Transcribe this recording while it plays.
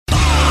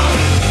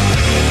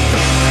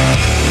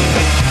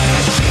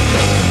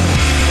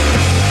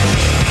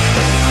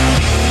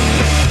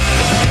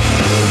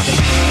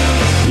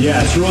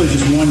it's really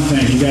just one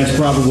thing. You guys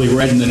probably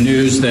read in the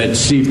news that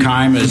Steve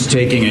Keim is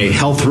taking a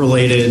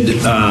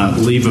health-related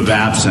leave of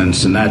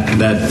absence, and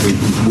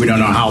that we don't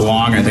know how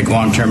long. I think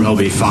long-term he'll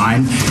be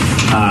fine.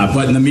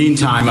 But in the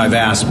meantime, I've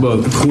asked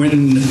both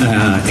Quentin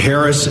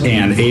Harris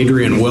and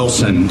Adrian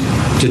Wilson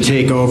to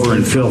take over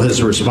and fill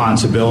his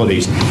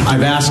responsibilities.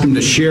 I've asked him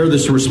to share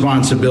this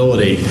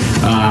responsibility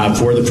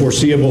for the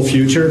foreseeable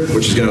future,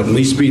 which is going to at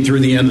least be through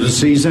the end of the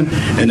season.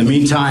 In the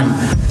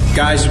meantime,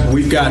 guys,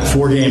 we've got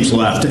 4 games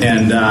left,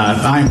 and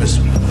I'm as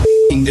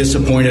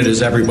disappointed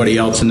as everybody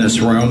else in this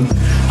room.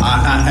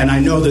 And I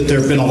know that there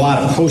have been a lot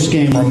of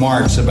post-game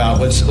remarks about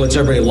let's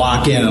everybody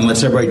lock in and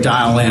let's everybody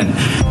dial in.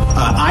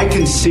 I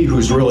can see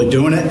who's really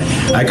doing it.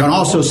 I can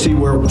also see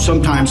where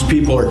sometimes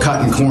people are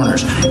cutting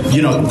corners.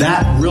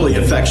 That really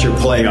affects your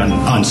play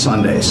on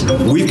Sundays.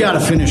 We've got to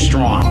finish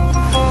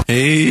strong.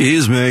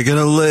 He's making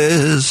a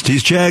list.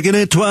 He's checking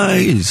it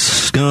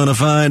twice. Gonna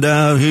find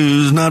out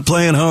who's not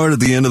playing hard at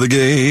the end of the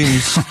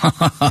games.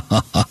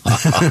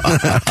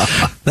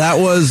 That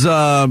was,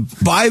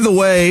 by the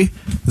way,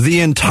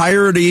 the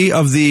entirety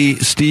of the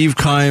Steve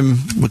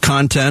Keim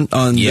content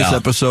on this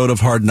episode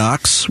of Hard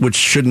Knocks, which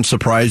shouldn't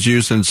surprise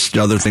you since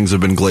other things have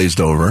been glazed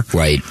over.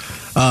 Right.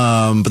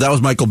 But that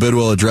was Michael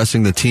Bidwell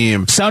addressing the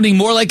team. Sounding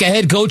more like a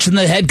head coach than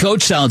the head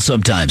coach sounds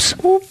sometimes.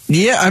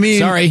 Yeah, I mean,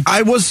 sorry.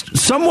 I was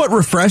somewhat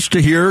refreshed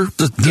to hear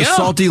the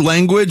salty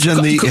language and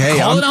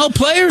calling out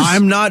players.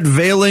 I'm not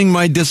veiling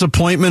my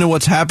disappointment in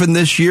what's happened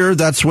this year.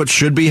 That's what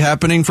should be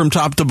happening from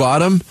top to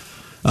bottom.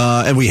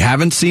 And we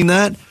haven't seen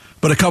that.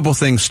 But a couple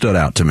things stood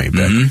out to me,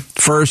 Vic. Mm-hmm.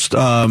 First,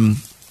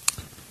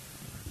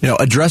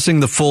 addressing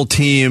the full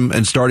team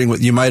and starting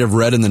with, you might have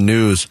read in the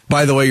news,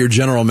 by the way, your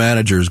general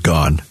manager's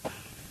gone.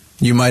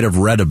 You might have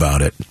read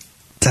about it.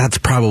 That's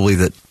probably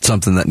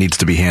something that needs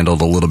to be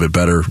handled a little bit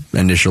better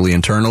initially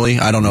internally.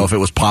 I don't know if it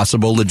was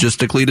possible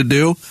logistically to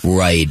do.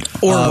 Right.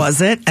 Or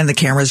was it, and the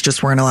cameras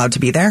just weren't allowed to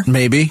be there?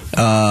 Maybe.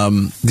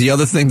 The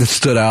other thing that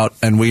stood out,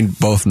 and we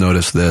both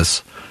noticed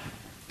this,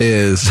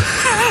 is...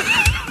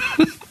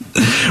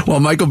 Well,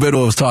 Michael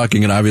Bidwell was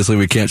talking, and obviously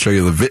we can't show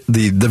you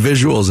the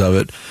visuals of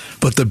it,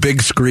 but the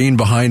big screen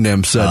behind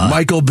him said,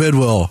 Michael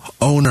Bidwell,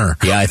 owner.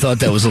 Yeah, I thought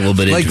that was a little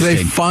bit interesting. Like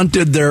they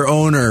fonted their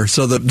owner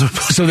so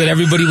that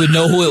everybody would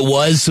know who it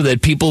was, so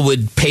that people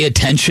would pay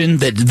attention,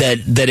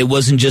 that it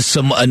wasn't just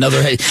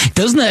another.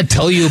 Doesn't that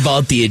tell you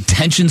about the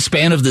attention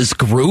span of this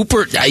group?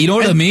 Or you know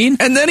what I mean?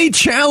 And then he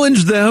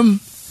challenged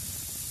them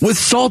with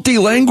salty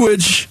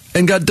language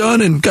and got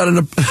done and got an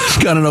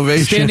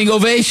ovation. Standing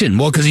ovation.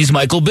 Well, because he's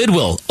Michael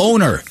Bidwell,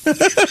 owner.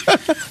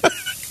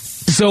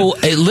 So,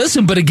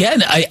 listen, but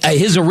again,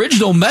 his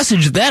original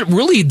message,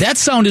 that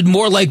sounded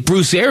more like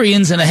Bruce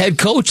Arians and a head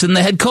coach than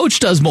the head coach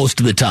does most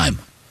of the time.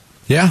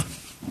 Yeah.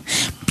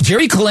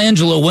 Jerry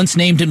Colangelo once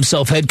named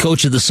himself head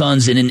coach of the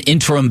Suns in an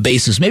interim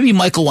basis. Maybe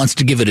Michael wants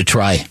to give it a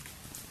try.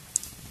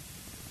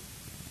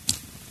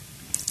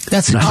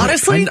 That's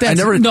honestly. I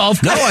never. No,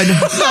 no. It's I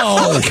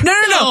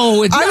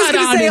was not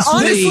going to say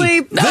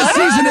honestly. This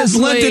season has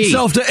lent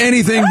itself to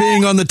anything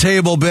being on the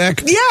table,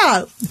 Beck.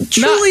 Yeah,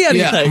 truly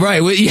anything. Yeah,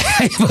 right.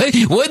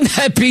 Yeah, wouldn't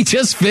that be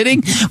just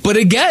fitting? But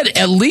again,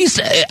 at least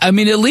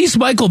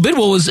Michael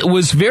Bidwell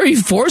was very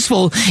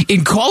forceful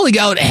in calling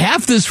out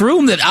half this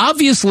room that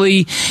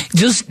obviously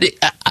just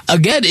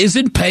again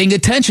isn't paying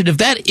attention. If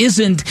that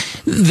isn't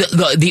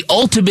the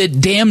ultimate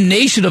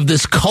damnation of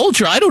this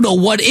culture, I don't know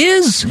what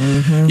is.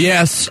 Mm-hmm.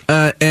 Yes.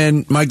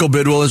 And Michael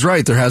Bidwell is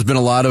right. There has been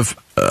a lot of,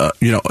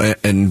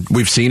 and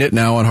we've seen it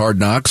now on Hard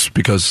Knocks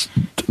because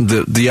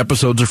the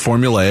episodes are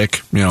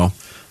formulaic.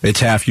 It's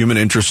half human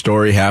interest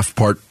story, half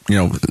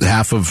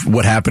of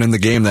what happened in the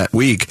game that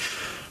week.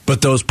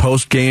 But those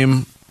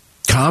post-game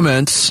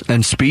comments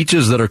and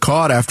speeches that are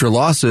caught after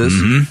losses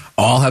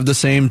all have the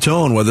same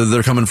tone, whether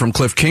they're coming from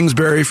Cliff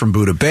Kingsbury, from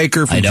Budda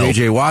Baker, from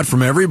J.J. Watt,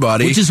 from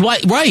everybody. Which is why,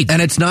 right.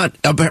 And it's not,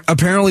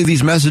 apparently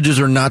these messages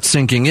are not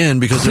sinking in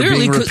because they're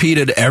being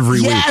repeated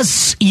every week.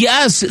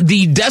 Yes,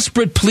 the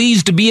desperate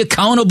pleas to be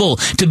accountable,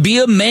 to be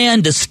a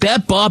man, to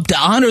step up, to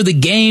honor the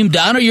game, to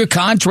honor your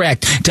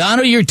contract, to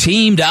honor your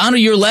team, to honor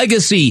your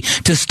legacy,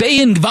 to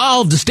stay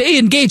involved, to stay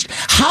engaged.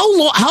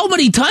 How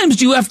many times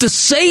do you have to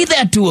say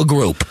that to a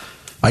group?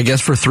 I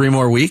guess for 3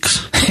 more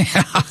weeks.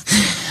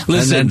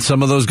 Listen, and then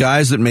some of those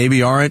guys that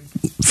maybe aren't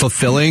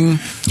fulfilling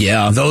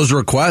those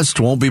requests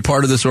won't be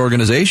part of this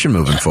organization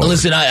moving forward.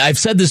 Listen, I've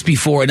said this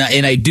before, and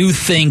I do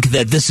think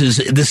that this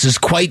is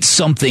quite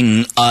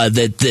something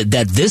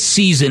that this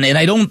season, and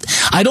I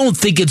don't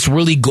think it's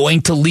really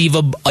going to leave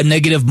a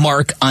negative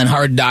mark on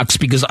Hard Knocks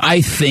because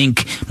I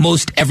think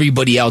most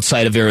everybody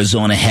outside of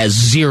Arizona has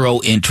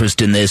zero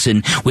interest in this.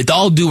 And with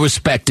all due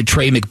respect to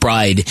Trey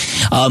McBride,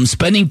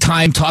 spending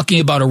time talking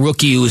about a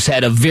rookie who's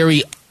had a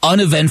very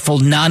uneventful,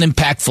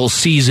 non-impactful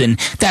season,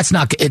 that's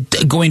not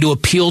going to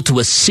appeal to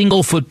a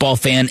single football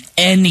fan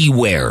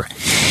anywhere.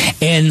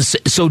 And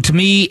so to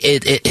me,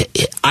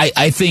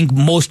 I think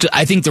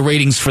the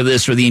ratings for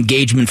this or the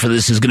engagement for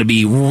this is going to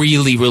be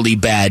really, really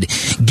bad,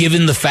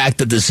 given the fact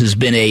that this has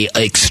been a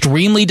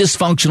extremely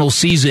dysfunctional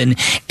season,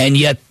 and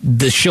yet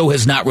the show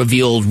has not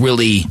revealed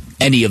really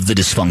any of the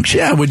dysfunction.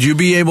 Yeah, would you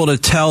be able to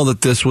tell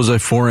that this was a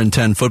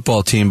 4-10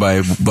 football team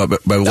by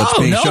what's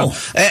being shown?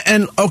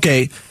 And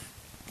okay,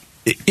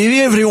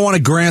 even if you want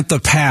to grant the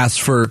pass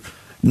for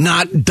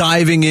not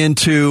diving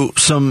into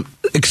some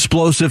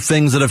explosive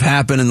things that have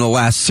happened in the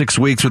last 6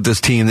 weeks with this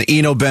team. The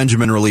Eno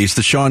Benjamin release,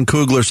 the Sean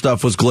Kugler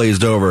stuff was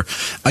glazed over.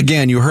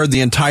 Again, you heard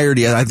the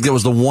entirety. I think it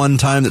was the one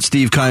time that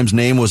Steve Keim's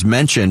name was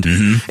mentioned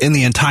in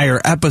the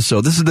entire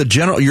episode. This is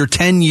your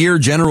 10-year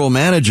general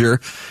manager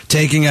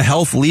taking a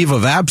health leave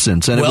of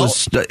absence. And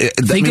those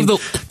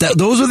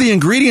are the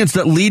ingredients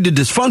that lead to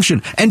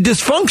dysfunction. And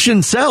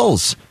dysfunction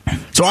sells.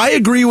 So I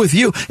agree with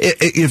you.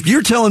 If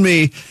you're telling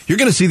me you're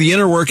going to see the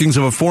inner workings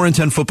of a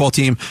 4-10 football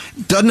team,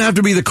 doesn't have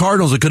to be the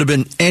Cardinals. It could have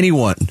been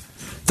anyone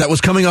that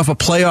was coming off a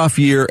playoff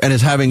year and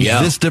is having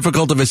this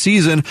difficult of a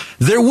season.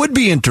 There would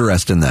be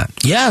interest in that.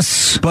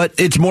 Yes. But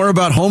it's more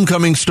about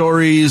homecoming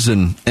stories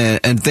and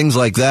things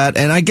like that.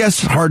 And I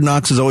guess Hard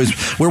Knocks is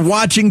always, we're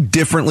watching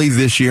differently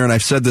this year. And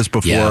I've said this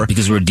before. Yeah,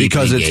 because we're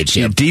deeply engaged.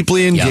 You're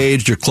deeply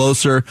engaged. You're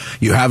closer.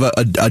 You have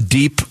a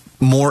deep,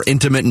 more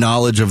intimate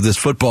knowledge of this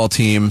football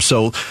team.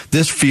 So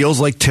this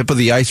feels like tip of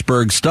the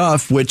iceberg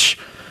stuff, which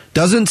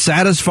doesn't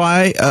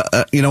satisfy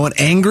an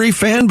angry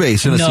fan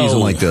base in a season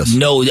like this.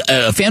 No,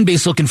 a fan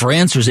base looking for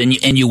answers, and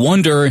you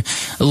wonder,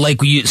 like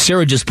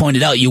Sarah just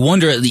pointed out,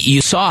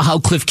 you saw how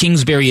Cliff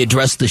Kingsbury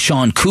addressed the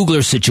Sean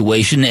Kugler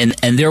situation,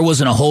 and there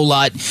wasn't a whole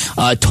lot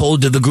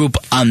told to the group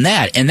on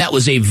that, and that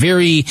was a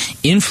very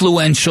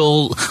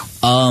influential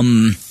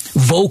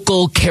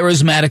vocal,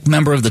 charismatic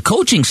member of the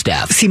coaching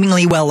staff.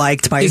 Seemingly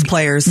well-liked by his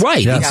players.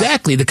 Right, yes.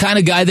 Exactly. The kind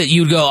of guy that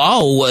you'd go,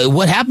 oh,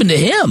 what happened to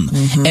him?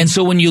 Mm-hmm. And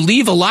so when you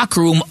leave a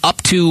locker room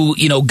up to,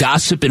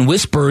 gossip and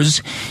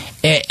whispers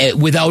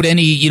without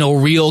any,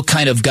 real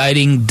kind of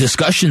guiding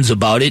discussions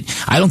about it,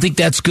 I don't think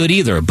that's good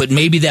either. But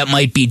maybe that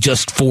might be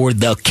just for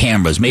the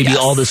cameras. Maybe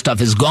all this stuff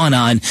has gone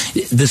on.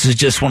 This is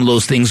just one of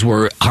those things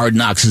where Hard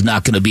Knocks is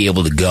not going to be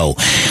able to go.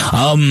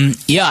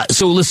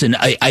 So listen,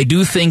 I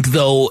do think,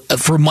 though,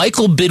 for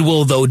Michael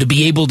Bidwill, though, to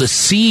be able to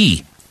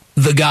see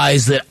the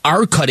guys that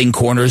are cutting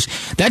corners,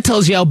 that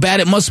tells you how bad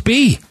it must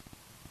be,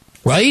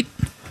 right?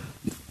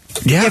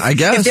 Yeah, I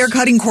guess. If they're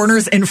cutting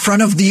corners in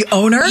front of the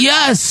owner?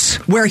 Yes.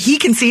 Where he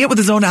can see it with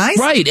his own eyes?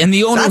 Right, and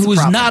the owner who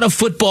is not a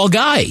football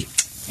guy.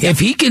 If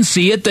he can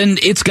see it, then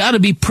it's got to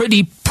be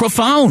pretty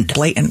profound.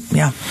 Blatant,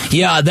 yeah.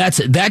 Yeah,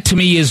 that to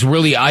me is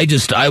really, I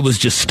was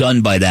just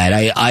stunned by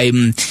that.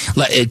 I'm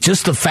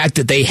just the fact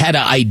that they had to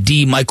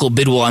ID Michael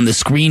Bidwill on the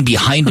screen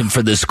behind him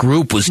for this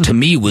group was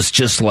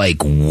just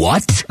like,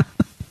 what?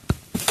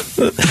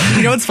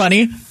 You know what's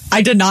funny?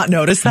 I did not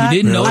notice that.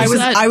 You didn't notice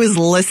that? I was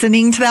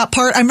listening to that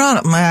part.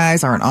 My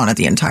eyes aren't on it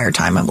the entire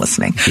time I'm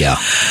listening. Yeah.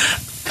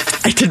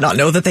 I did not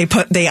know that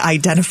they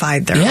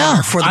identified their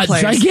owner for the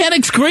players.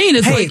 Gigantic screen.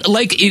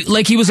 It's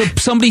like he was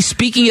somebody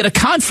speaking at a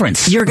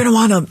conference. You're going to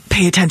want to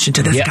pay attention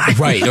to this guy.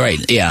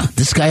 Right. Yeah,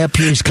 this guy up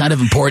here is kind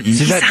of important.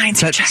 See, that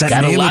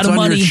got a lot of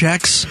money. Your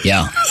checks.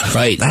 Yeah,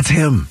 right. That's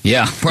him.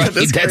 Yeah, right.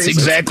 That's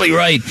exactly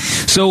right.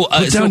 So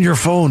put down your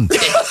phone.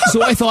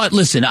 So I thought,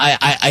 listen,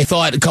 I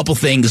thought a couple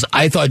things.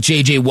 I thought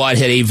J.J. Watt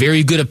had a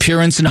very good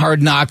appearance in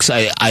Hard Knocks.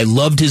 I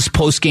loved his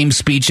post-game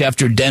speech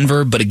after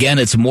Denver, but again,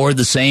 it's more of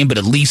the same. But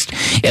at least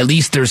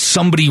there's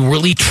somebody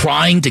really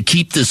trying to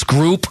keep this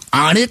group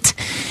on it.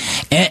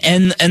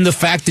 And the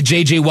fact that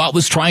J.J. Watt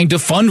was trying to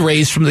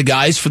fundraise from the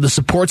guys for the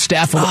support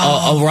staff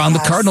around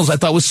the Cardinals, I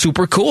thought was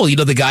super cool.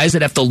 The guys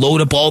that have to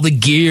load up all the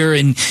gear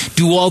and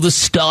do all the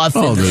stuff.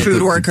 Oh, the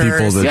food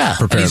workers.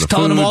 And he's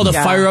telling them all to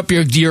fire up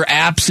your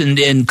apps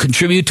and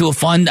contribute to a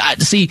fund.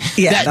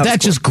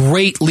 That's just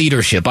great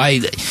leadership.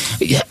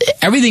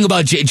 Everything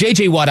about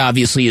J.J. Watt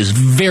obviously is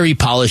very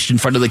polished in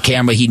front of the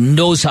camera. He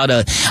knows how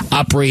to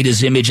operate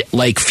his image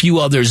like few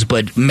others,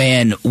 but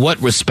man, what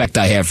respect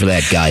I have for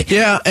that guy.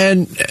 Yeah,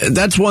 and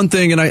that's one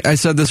thing, and I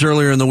said this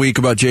earlier in the week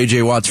about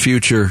J.J. Watt's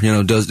future.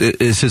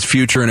 Is his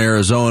future in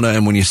Arizona,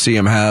 and when you see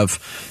him have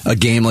a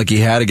game like he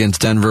had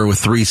against Denver with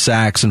 3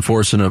 sacks and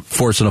forcing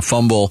a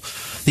fumble,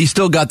 he's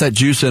still got that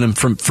juice in him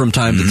from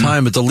time to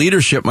time, but the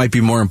leadership might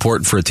be more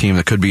important for a team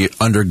that could be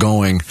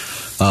undergoing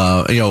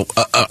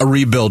a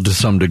rebuild to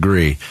some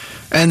degree.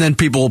 And then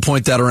people will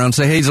point that around and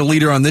say, hey, he's a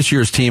leader on this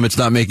year's team. It's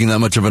not making that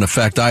much of an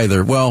effect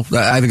either. Well,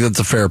 I think that's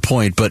a fair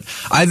point. But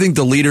I think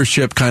the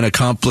leadership kind of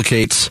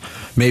complicates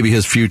maybe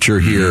his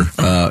future here.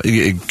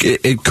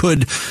 It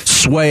could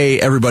sway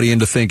everybody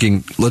into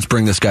thinking, let's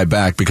bring this guy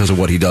back because of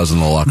what he does in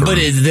the locker room. But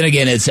then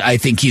again, I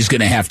think he's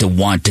going to have to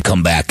want to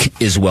come back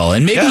as well.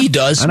 And maybe he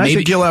does. And I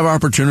think he'll have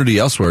opportunity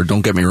elsewhere.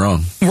 Don't get me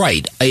wrong.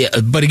 Right.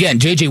 But again,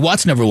 J.J.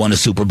 Watt's never won a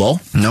Super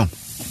Bowl. No.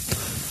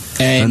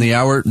 And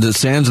the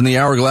sands in the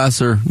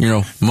hourglass are,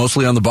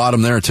 mostly on the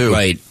bottom there too.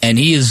 Right. And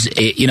he's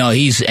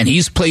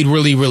played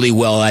really, really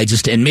well.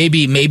 And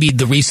maybe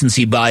the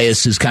recency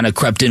bias has kind of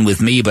crept in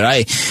with me, but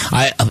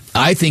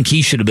I think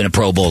he should have been a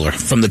Pro Bowler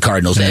from the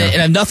Cardinals. Yeah.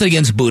 And I'm nothing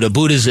against Buddha.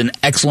 Buddha's an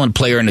excellent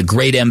player and a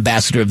great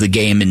ambassador of the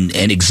game,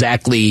 and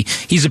exactly,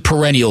 he's a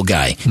perennial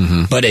guy.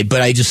 Mm-hmm.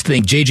 But I just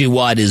think J.J.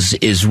 Watt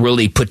is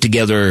really put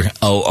together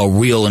a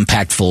real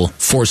impactful,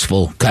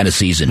 forceful kind of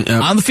season.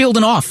 Yep. On the field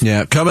and off.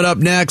 Yeah. Coming up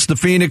next, the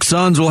Phoenix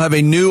Suns will have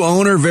a new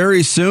owner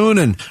very soon,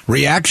 and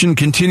reaction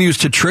continues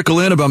to trickle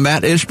in about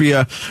Matt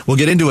Ishbia. We'll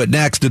get into it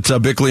next. It's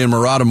Bickley and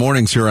Marotta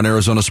mornings here on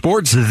Arizona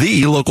Sports,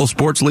 the local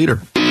sports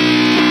leader.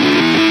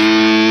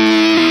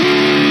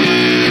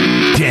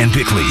 Dan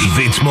Bickley,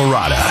 Vince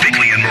Marotta.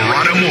 Bickley and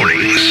Marotta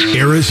mornings.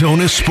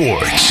 Arizona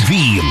Sports,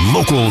 the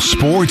local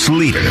sports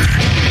leader.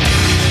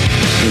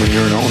 When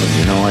you're an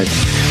owner,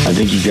 I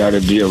think you got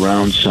to be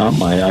around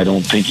some. I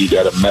don't think you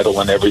got to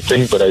meddle in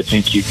everything, but I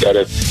think you got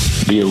to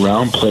be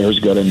around. Players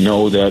got to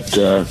know that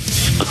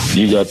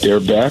you got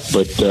their back,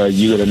 but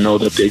you got to know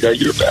that they got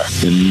your back.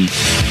 And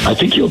I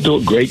think he'll do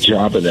a great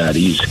job of that.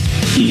 He's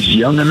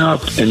young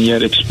enough and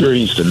yet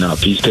experienced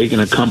enough. He's taken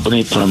a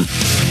company from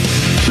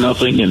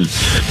nothing and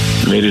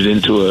made it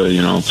into a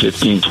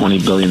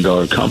 $15-20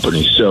 billion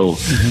company. So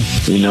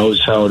he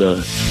knows how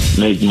to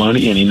make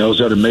money, and he knows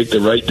how to make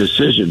the right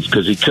decisions,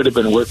 because he could have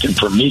been working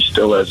for me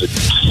still as an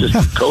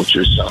assistant coach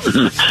or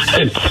something,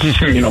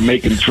 and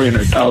making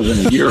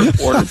 $300,000 a year,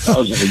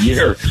 $400,000 a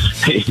year.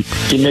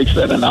 He makes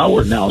that an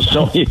hour now.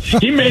 So he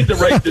made the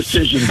right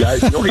decision,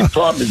 guys. The only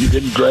problem is he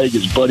didn't drag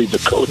his buddy, the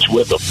coach,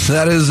 with him.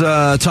 That is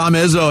Tom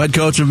Izzo, head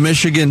coach of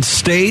Michigan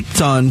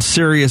State, on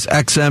Sirius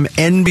XM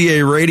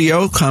NBA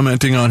Radio,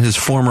 commenting on his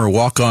former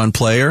walk-on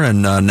player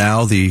and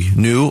now the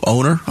new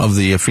owner of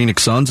the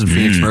Phoenix Suns and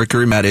Phoenix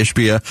Mercury, Matt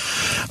Ishbia,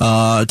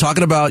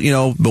 talking about,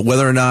 but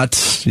whether or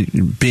not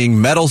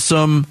being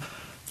meddlesome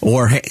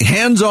or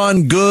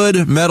hands-on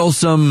good,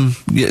 meddlesome,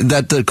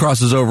 that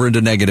crosses over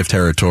into negative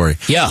territory.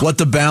 Yeah. What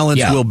the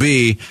balance will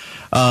be.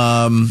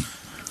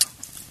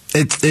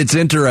 It's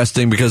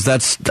interesting because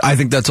I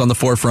think that's on the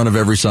forefront of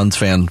every Suns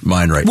fan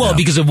mind right now. Well,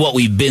 because of what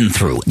we've been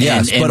through.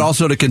 Yes, but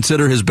also to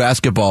consider his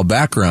basketball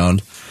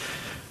background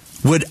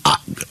would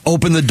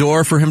open the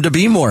door for him to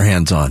be more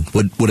hands-on.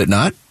 Would it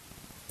not?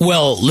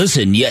 Well,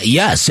 listen,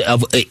 yes,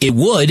 it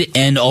would,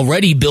 and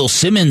already Bill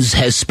Simmons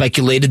has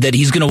speculated that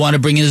he's going to want to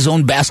bring in his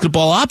own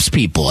basketball ops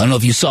people. I don't know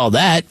if you saw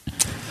that.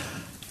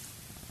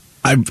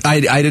 I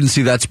didn't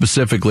see that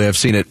specifically. I've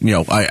seen it,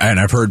 and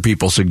I've heard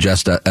people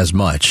suggest as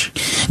much.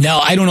 Now,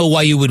 I don't know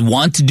why you would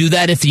want to do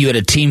that if you had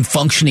a team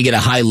functioning at a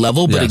high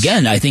level, but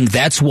again, I think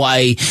that's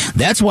why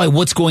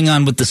what's going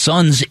on with the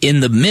Suns in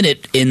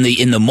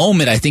the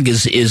moment, I think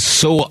is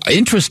so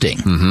interesting,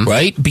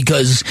 right?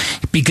 Because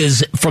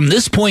from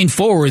this point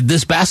forward,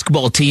 this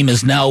basketball team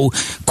is now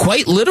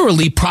quite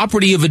literally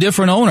property of a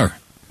different owner.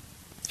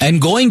 And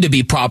going to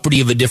be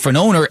property of a different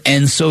owner,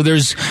 and so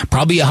there's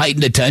probably a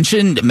heightened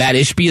attention. Matt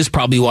Ishbia is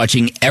probably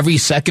watching every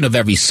second of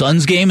every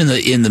Suns game in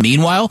the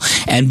meanwhile,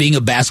 and being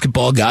a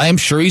basketball guy, I'm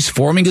sure he's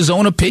forming his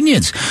own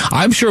opinions.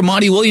 I'm sure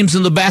Monty Williams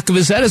in the back of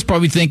his head is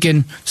probably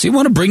thinking, does he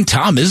want to bring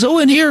Tom Izzo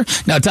in here?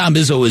 Now, Tom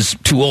Izzo is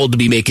too old to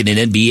be making an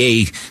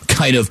NBA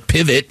kind of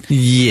pivot.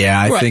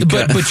 Yeah, I think.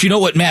 But you know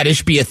what Matt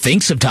Ishbia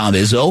thinks of Tom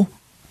Izzo?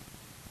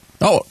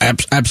 Oh,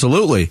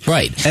 absolutely.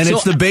 Right. And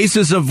it's the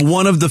basis of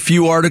one of the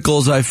few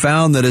articles I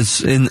found that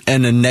is in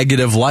a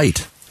negative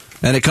light.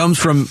 And it comes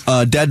from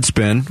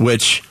Deadspin,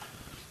 which,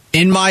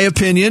 in my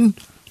opinion,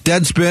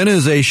 Deadspin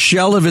is a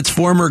shell of its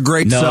former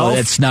great self. No,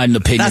 that's not an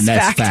opinion.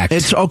 That's fact.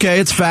 It's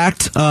okay. It's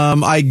fact.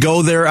 I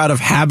go there out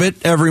of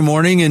habit every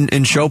morning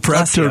in show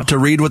prep to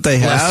read what they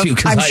have.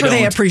 I'm sure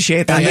they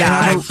appreciate that.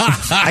 Yeah,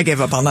 I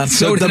gave up on that.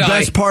 So the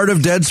best part of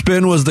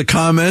Deadspin was the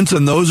comments,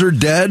 and those are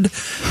dead.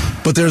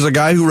 But there's a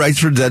guy who writes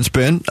for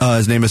Deadspin.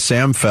 His name is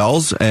Sam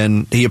Fells,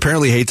 and he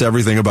apparently hates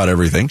everything about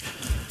everything.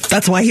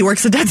 That's why he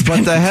works at Deadspin.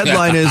 But the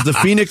headline is, the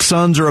Phoenix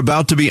Suns are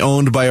about to be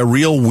owned by a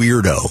real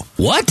weirdo.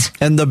 What?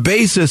 And the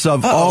basis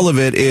of all of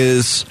it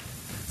is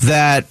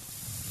that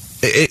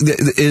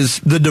it is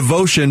the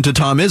devotion to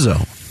Tom Izzo.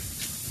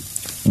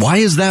 Why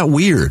is that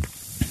weird?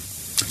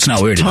 It's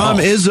not weird Tom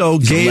at all.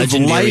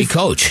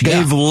 Izzo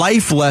gave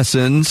life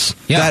lessons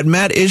that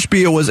Matt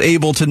Ishbia was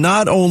able to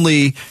not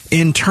only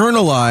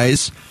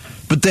internalize,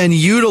 but then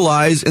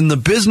utilize in the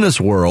business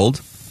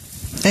world.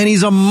 And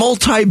he's a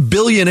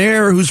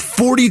multi-billionaire who's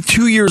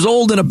 42 years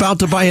old and about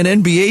to buy an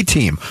NBA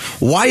team.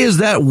 Why is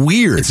that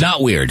weird? It's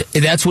not weird.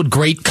 That's what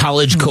great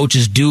college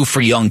coaches do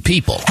for young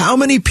people. How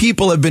many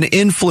people have been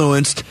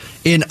influenced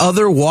in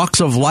other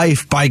walks of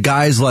life by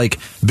guys like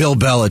Bill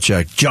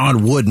Belichick,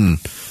 John Wooden,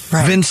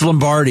 Vince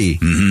Lombardi?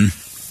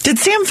 Did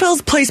Sam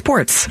Fells play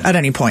sports at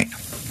any point?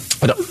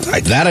 I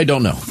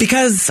don't know.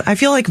 Because I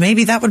feel like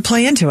maybe that would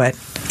play into it.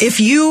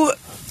 If you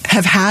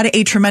have had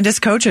a tremendous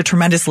coach, a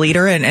tremendous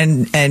leader,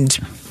 and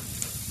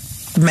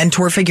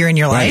mentor figure in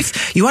your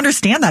life, you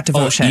understand that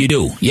devotion. Oh, you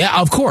do.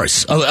 Yeah, of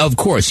course. Of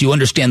course. You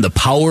understand the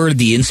power,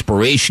 the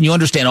inspiration. You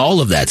understand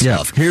all of that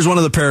stuff. Here's one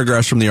of the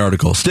paragraphs from the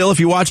article. Still, if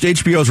you watched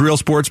HBO's Real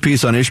Sports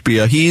piece on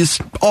Ishbia, he's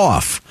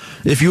off.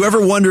 If you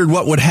ever wondered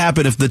what would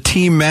happen if the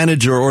team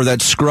manager or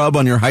that scrub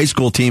on your high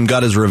school team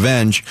got his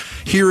revenge,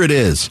 here it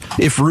is.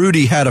 If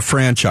Rudy had a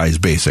franchise,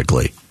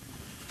 basically.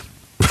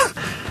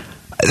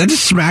 That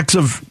just smacks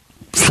of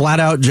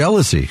flat-out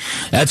jealousy.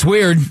 That's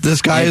weird.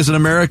 This guy is an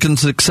American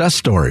success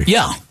story.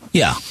 Yeah.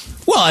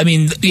 Well, I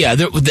mean,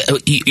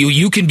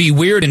 you can be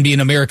weird and be an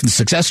American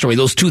success story.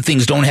 Those two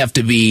things don't have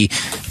to be...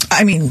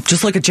 I mean,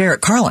 just look at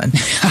Jarrett Carlin.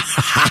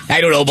 I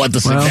don't know about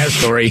the success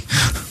story.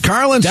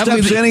 Carlin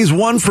steps in. He's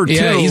 1 for 2.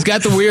 Yeah, he's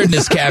got the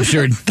weirdness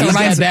captured. He's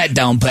got that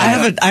down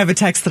pat. I have a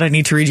text that I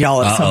need to read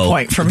y'all at some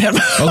point from him.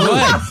 Oh, go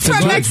ahead.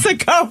 From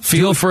Mexico.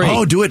 Feel free.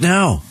 Oh, do it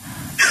now.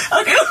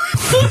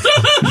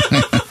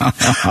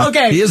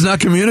 Okay. He has not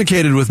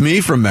communicated with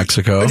me from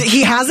Mexico.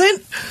 He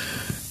hasn't?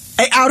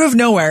 Out of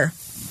nowhere,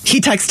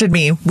 he texted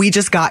me, we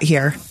just got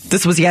here.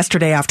 This was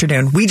yesterday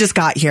afternoon. We just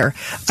got here.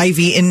 I've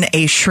eaten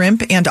a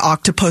shrimp and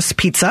octopus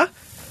pizza,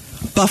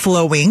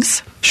 buffalo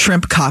wings,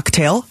 shrimp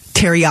cocktail,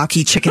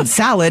 teriyaki chicken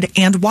salad,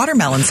 and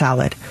watermelon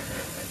salad.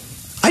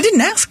 I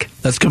didn't ask.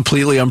 That's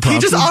completely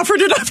unprompted. He just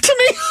offered it up to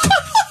me.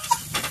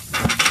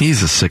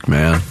 He's a sick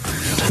man.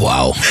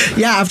 Wow.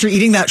 Yeah, after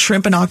eating that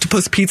shrimp and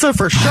octopus pizza,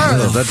 for sure. I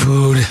love that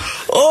food.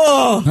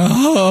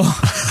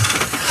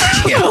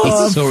 Yeah,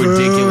 he's so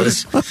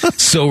ridiculous.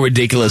 So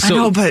ridiculous. I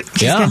know, but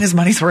he's getting his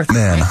money's worth.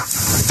 Man,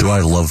 do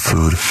I love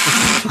food.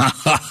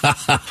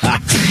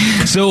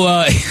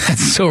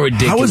 That's so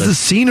ridiculous. How was the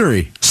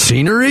scenery?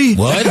 Scenery?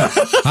 What?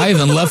 I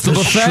haven't left the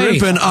buffet.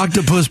 Shrimp and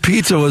octopus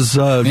pizza was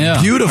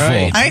beautiful.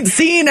 Right. I ain't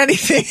seen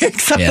anything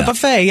except the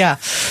buffet,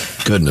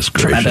 Goodness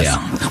gracious.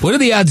 Yeah. What are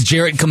the odds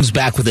Jarrett comes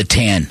back with a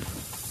tan?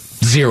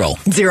 0%.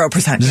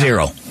 0%.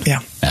 Zero. Yeah.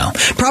 No.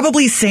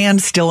 Probably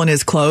sand still in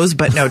his clothes,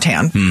 but no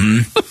tan.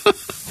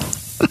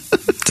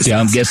 Yeah,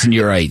 I'm guessing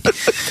you're right.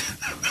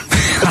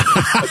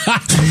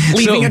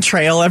 Leaving a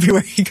trail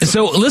everywhere he goes.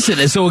 So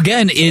listen. So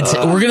again,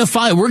 we're gonna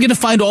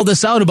find all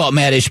this out about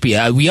Matt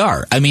Ishbia. We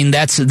are. I mean,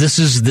 this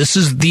is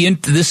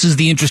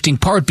the interesting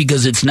part,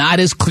 because it's not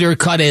as clear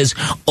cut as,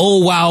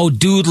 oh wow,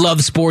 dude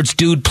loves sports,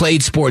 dude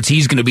played sports,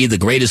 he's going to be the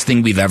greatest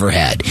thing we've ever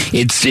had.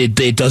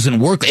 It doesn't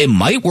work. It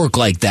might work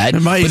like that,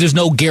 but there's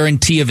no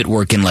guarantee of it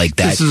working like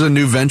that. This is a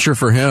new venture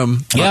for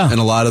him. Yeah, and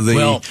a lot of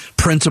the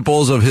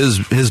principles of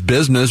his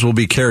business will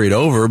be carried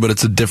over, but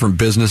it's a different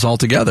business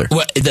altogether.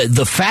 Well,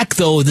 the fact,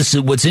 though, this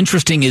is what's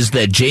interesting, is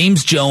that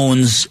James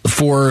Jones,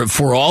 for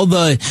all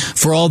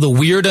the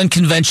weird,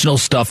 unconventional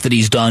stuff that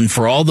he's done,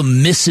 for all the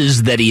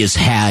misses that he has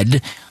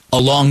had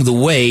along the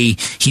way,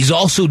 he's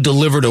also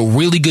delivered a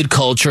really good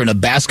culture and a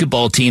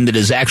basketball team that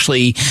is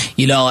actually,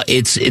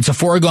 it's a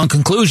foregone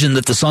conclusion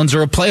that the Suns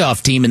are a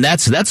playoff team, and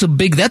that's a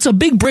big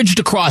bridge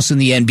to cross in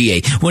the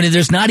NBA when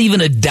there's not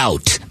even a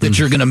doubt that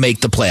you're going to make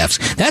the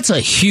playoffs. That's a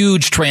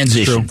huge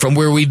transition from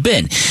where we've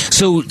been.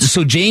 So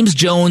James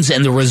Jones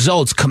and the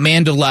results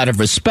command a lot of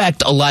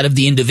respect. A lot of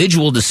the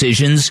individual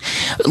decisions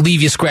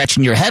leave you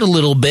scratching your head a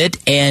little bit,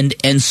 and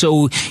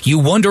so you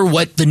wonder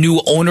what the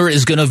new owner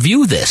is going to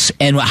view this,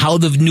 and how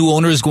the new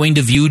owner is going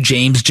to view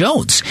James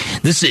Jones.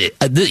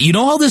 You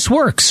know how this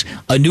works.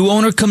 A new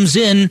owner comes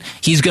in,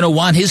 he's going to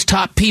want his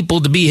top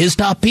people to be his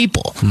top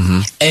people.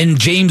 And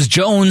James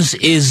Jones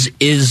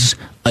is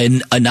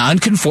a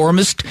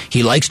nonconformist.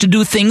 He likes to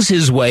do things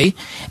his way.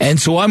 And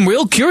so I'm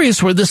real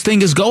curious where this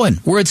thing is going,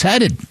 where it's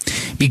headed.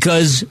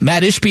 Because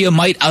Matt Ishbia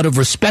might, out of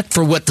respect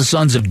for what the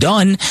Suns have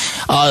done,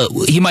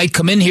 he might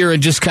come in here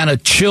and just kind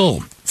of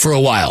chill for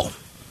a while.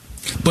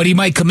 But he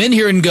might come in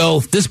here and go,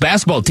 this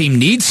basketball team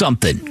needs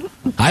something.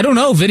 I don't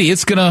know, Vinny.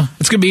 It's gonna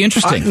be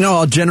interesting.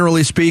 No,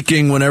 generally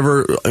speaking,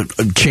 whenever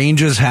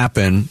changes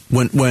happen,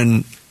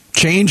 when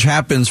change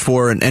happens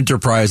for an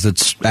enterprise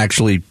that's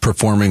actually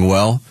performing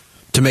well,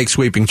 to make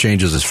sweeping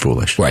changes is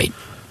foolish. Right.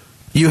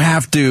 You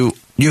have to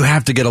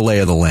get a lay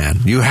of the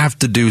land. You have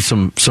to do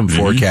some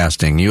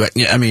forecasting.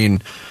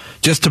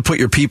 Just to put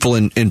your people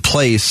in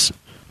place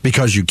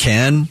because you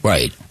can.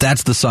 Right.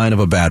 That's the sign of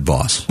a bad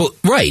boss. Well,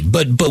 right.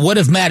 But what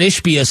if Matt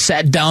Ishbia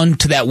sat down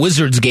to that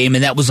Wizards game,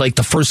 and that was like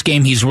the first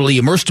game he's really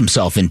immersed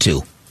himself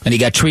into, and he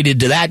got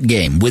treated to that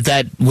game with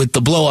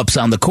the blow-ups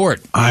on the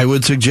court? I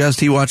would suggest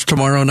he watch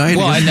tomorrow night.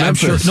 Well, and I'm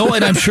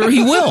sure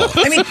he will.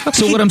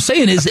 So what I'm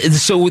saying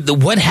is,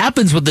 what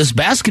happens with this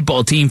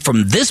basketball team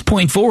from this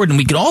point forward, and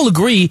we can all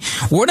agree,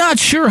 we're not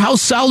sure how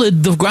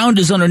solid the ground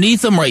is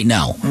underneath them right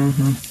now.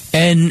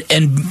 And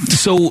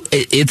so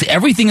it's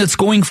everything that's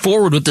going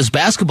forward with this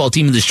basketball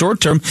team in the short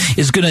term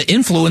is going to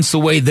influence the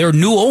way their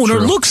new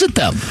owner looks at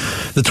them.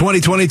 The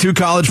 2022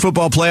 College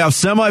Football Playoff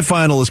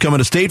Semifinal is coming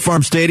to State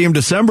Farm Stadium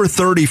December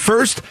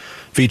 31st.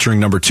 featuring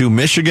number 2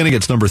 Michigan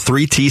against number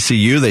 3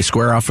 TCU. They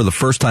square off for the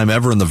first time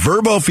ever in the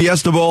Verbo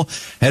Fiesta Bowl.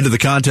 Head to the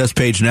contest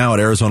page now at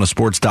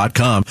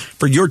arizonasports.com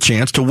for your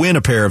chance to win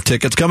a pair of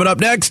tickets. Coming up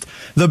next,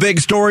 the big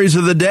stories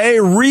of the day,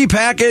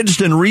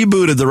 repackaged and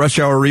rebooted. The Rush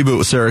Hour reboot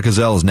with Sarah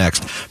Cazell is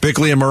next.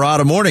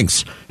 Bickley&Marotta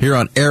mornings here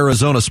on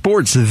Arizona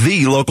Sports,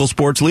 the local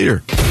sports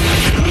leader.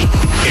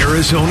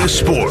 Arizona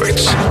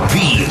Sports,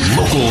 the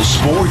local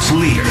sports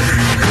leader.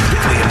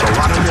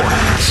 Bickley&Marotta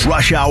mornings.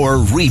 Rush Hour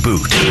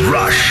reboot.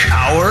 Rush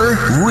Hour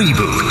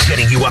reboot.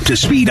 Getting you up to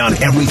speed on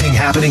everything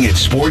happening in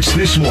sports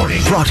this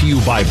morning. Brought to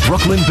you by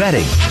Brooklyn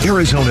Bedding.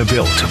 Arizona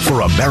built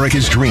for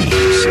America's dreams.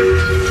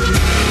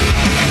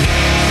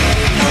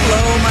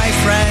 Hello, my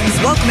friends.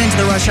 Welcome into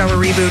the Rush Hour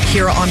reboot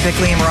here on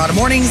Bickley&Marotta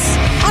mornings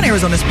on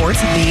Arizona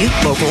Sports, the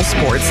local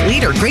sports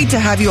leader. Great to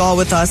have you all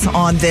with us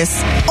on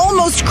this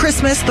almost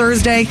Christmas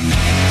Thursday.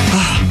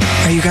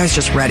 Are you guys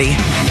just ready?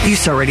 Are you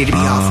so ready to be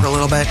off for a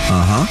little bit?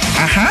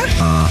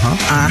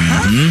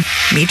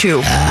 Me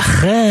too.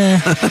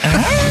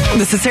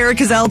 This is Sarah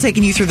Cazell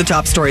taking you through the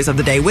top stories of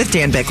the day with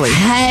Dan Bickley.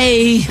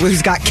 Hey.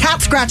 Who's got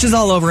cat scratches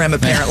all over him,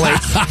 apparently.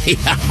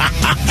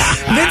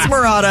 Vince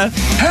Marotta.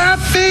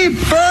 Happy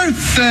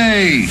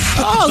birthday!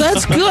 Oh,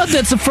 that's good.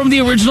 That's from the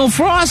original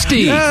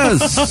Frosty.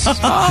 Yes. You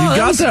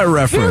got that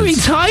reference. Very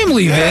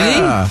timely,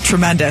 Vinny.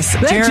 Tremendous.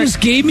 That just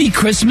gave me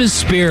Christmas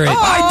spirit.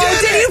 Oh,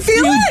 did you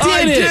feel it?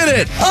 I did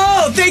it.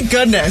 Oh, thank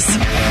goodness.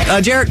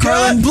 Jarrett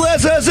Carlin. God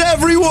bless us,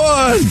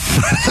 everyone.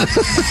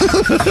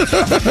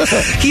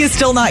 He is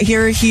still not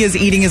here. He is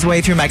eating his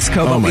way through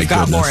Mexico, but we've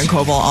got Lauren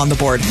Koval on the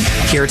board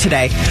here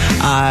today.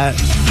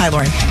 Hi,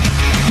 Lauren.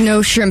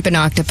 No shrimp and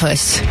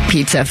octopus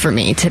pizza for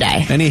me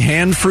today. Any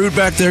hand fruit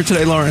back there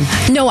today, Lauren?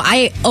 No,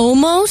 I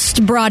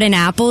almost brought an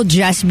apple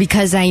just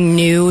because I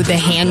knew the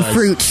hand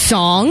fruit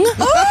song.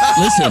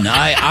 Listen,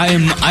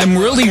 I'm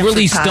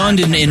really stunned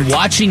in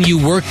watching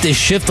you work this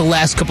shift the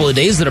last couple of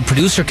days that a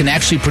producer can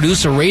actually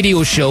produce a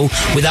radio show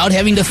without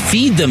having to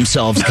feed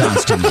themselves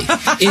constantly.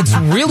 It's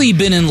really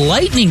been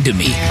enlightening to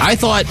me. I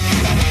thought...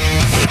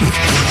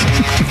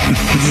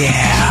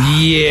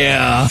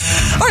 Yeah.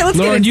 All right, let's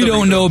Lauren, get into you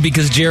don't know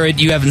because Jarrett,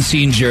 you haven't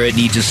seen Jarrett, and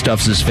he just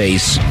stuffs his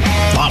face.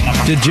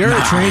 Did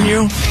Jarrett train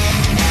you?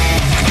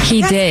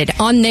 He did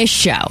on this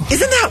show.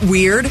 Isn't that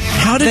weird?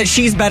 That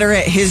she's better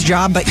at his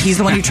job, but he's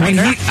the one who trained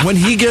her? When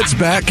he gets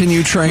back, can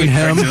you train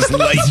him?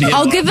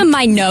 I'll give him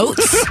my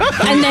notes,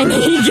 and then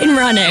he can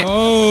run it.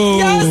 Oh.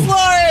 Yes,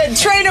 Lauren,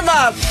 train him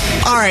up.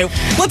 All right,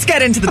 let's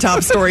get into the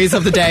top stories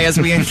of the day as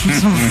we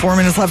 4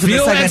 minutes left of this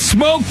Feel segment. that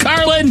smoke,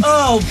 Carlin?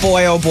 Oh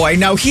boy.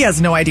 No, he has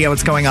no idea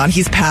what's going on.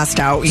 He's passed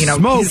out. You know,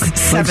 Smoke. he's Like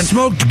seven.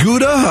 smoked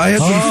Gouda? I had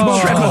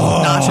some Shrimp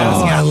and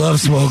nachos. Yeah. I love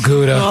smoked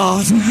Gouda.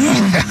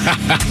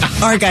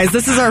 All right, guys,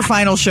 this is our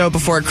final show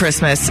before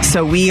Christmas,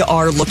 so we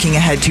are looking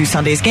ahead to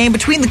Sunday's game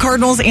between the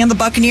Cardinals and the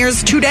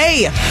Buccaneers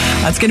today.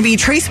 That's going to be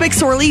Trace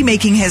McSorley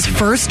making his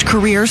first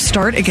career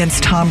start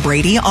against Tom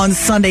Brady on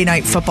Sunday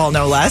Night Football,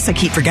 no less. I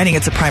keep forgetting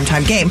it's a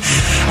primetime game.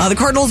 The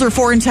Cardinals are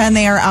 4-10.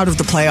 They are out of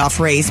the playoff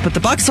race, but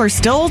the Bucs are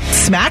still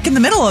smack in the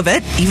middle of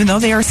it, even though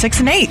they are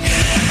 6-8.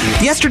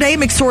 Yesterday,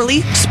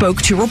 McSorley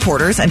spoke to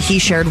reporters, and he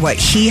shared what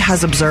he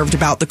has observed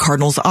about the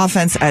Cardinals'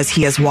 offense as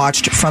he has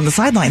watched from the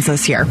sidelines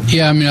this year.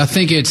 Yeah, I mean, I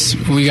think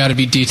we got to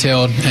be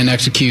detailed and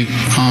execute.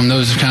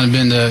 Those have kind of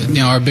been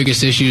our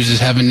biggest issues is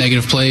having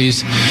negative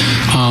plays,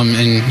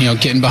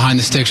 and getting behind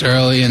the sticks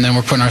early, and then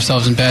we're putting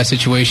ourselves in bad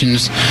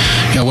situations.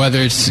 Whether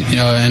it's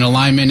an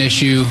alignment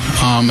issue,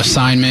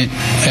 assignment,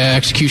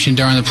 execution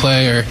during the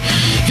play, or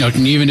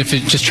even if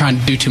it's just trying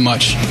to do too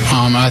much.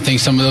 I think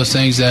some of those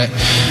things that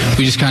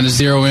we just kind of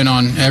zero in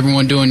on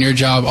everyone doing your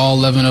job, all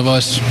 11 of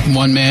us,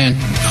 one man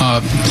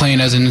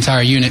playing as an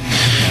entire unit,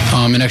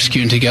 and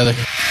executing together.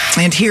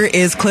 And here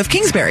is Cliff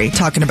Kingsbury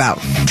talking about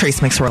Trace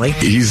McSorley.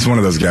 He's one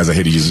of those guys, I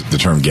hate to use the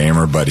term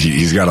gamer, but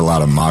he's got a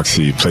lot of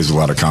moxie, plays with a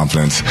lot of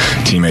confidence.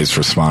 Teammates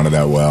respond to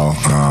that well.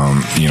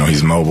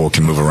 He's mobile,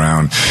 can move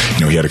around.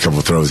 He had a couple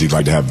of throws he'd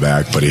like to have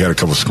back, but he had a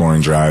couple of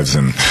scoring drives.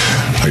 And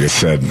like I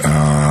said,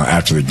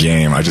 after the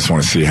game, I just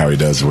want to see how he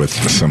does with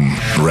some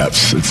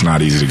reps. It's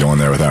not easy to go in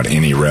there without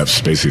any reps,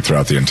 basically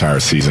throughout the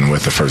entire season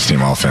with the first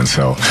team offense.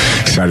 So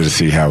excited to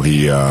see how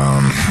he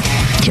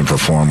can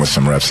perform with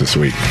some reps this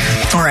week.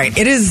 All right.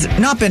 It has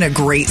not been a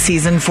great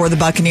season for the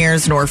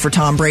Buccaneers nor for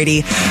Tom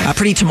Brady.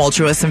 Pretty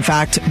tumultuous, in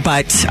fact.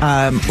 But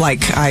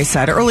like I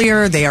said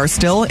earlier, they are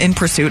still in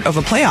pursuit of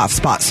a playoff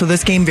spot. So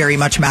this game very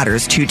much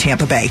matters to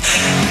Tampa Bay.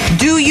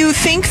 Do you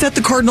think that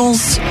the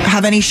Cardinals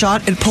have any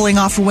shot at pulling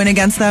off a win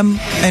against them?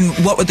 And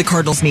what would the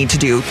Cardinals need to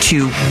do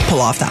to pull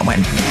off that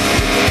win?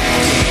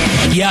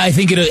 Yeah, I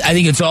think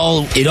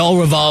it all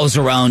revolves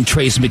around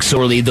Trace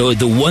McSorley.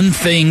 The one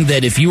thing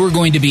that if you were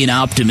going to be an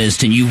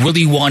optimist and you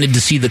really wanted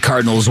to see the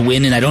Cardinals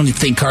win, and I don't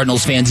think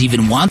Cardinals fans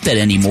even want that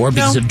anymore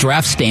because of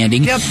draft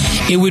standing,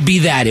 it would be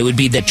that. It would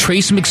be that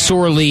Trace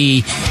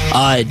McSorley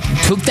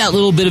took that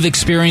little bit of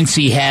experience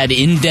he had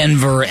in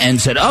Denver and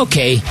said,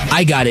 okay,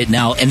 I got it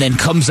now, and then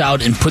comes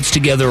out and puts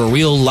together a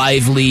real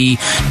lively,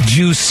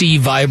 juicy,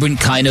 vibrant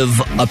kind of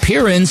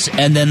appearance,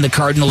 and then the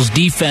Cardinals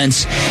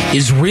defense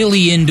is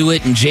really into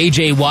it, and J.J.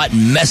 J.J. Watt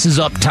messes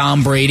up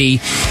Tom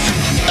Brady.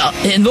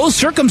 In those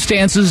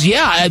circumstances,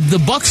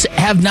 the Bucks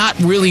have not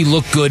really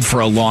looked good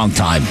for a long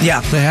time. Yeah,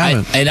 they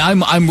haven't. And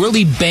I'm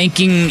really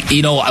banking,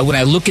 when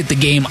I look at the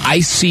game, I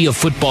see a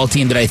football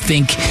team that I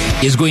think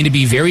is going to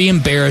be very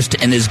embarrassed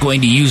and is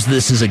going to use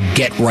this as a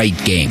get-right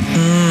game.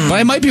 But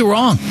I might be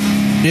wrong.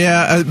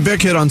 Yeah,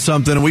 Bick hit on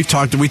something, and we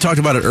talked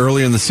about it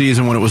early in the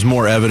season when it was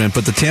more evident.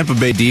 But the Tampa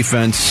Bay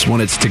defense, when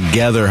it's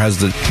together, has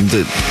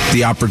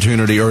the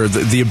opportunity or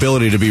the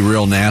ability to be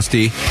real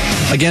nasty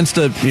against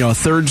a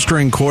third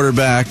string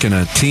quarterback and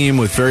a team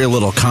with very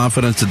little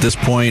confidence at this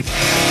point.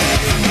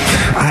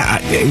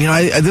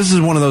 This is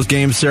one of those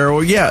games, Sarah.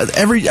 Where,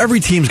 every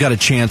team's got a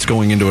chance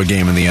going into a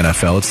game in the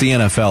NFL. It's the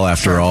NFL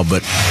after all,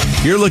 but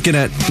you're looking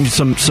at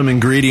some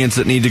ingredients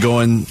that need to go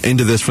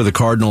into this for the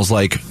Cardinals,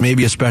 like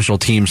maybe a special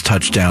teams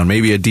touchdown,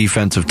 maybe a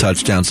defensive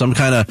touchdown, some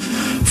kind of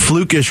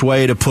flukish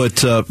way to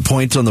put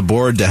points on the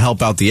board to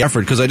help out the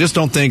effort. Because I just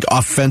don't think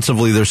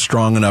offensively they're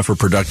strong enough or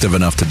productive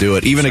enough to do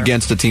it, even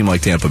against a team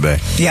like Tampa Bay.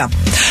 Yeah,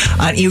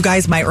 you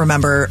guys might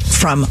remember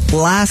from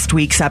last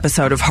week's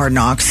episode of Hard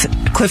Knocks,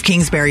 Cliff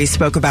Kingsbury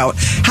spoke about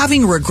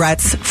having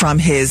regrets from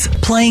his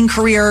playing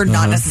career,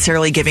 not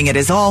necessarily giving it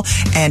his all,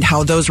 and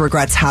how those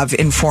regrets have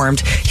informed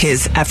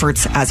his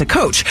efforts as a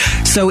coach.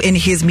 So in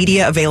his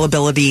media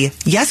availability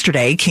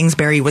yesterday,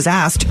 Kingsbury was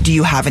asked, do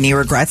you have any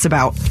regrets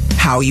about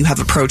how you have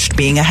approached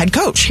being a head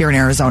coach here in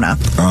Arizona?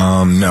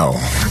 No.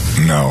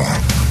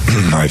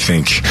 I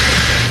think,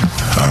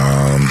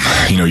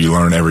 you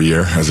learn every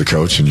year as a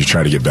coach and you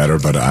try to get better,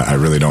 but I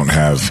really don't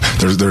have,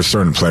 there's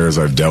certain players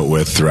I've dealt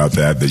with throughout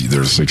that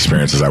there's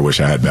experiences I wish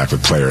I had back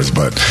with players,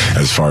 but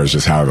as far as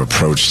just how I've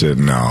approached it,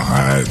 no,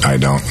 I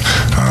don't.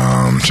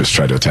 Just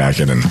try to attack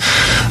it, and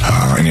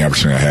any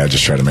opportunity I had,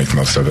 just try to make the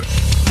most of it.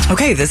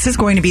 Okay, this is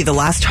going to be the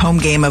last home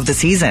game of the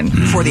season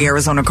for the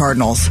Arizona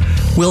Cardinals.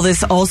 Will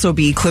this also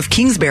be Cliff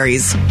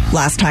Kingsbury's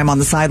last time on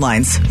the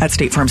sidelines at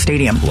State Farm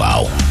Stadium?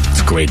 Wow,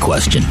 that's a great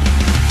question.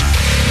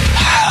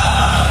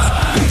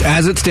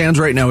 As it stands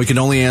right now, we can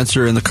only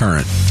answer in the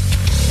current.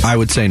 I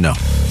would say no.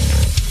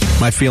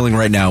 My feeling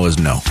right now is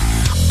no.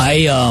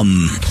 I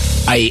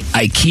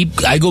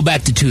go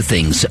back to two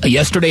things.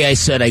 Yesterday I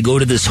said I go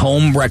to this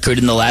home record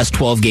in the last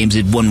 12 games.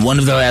 It won one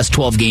of the last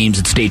 12 games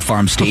at State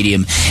Farm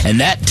Stadium, and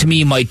that to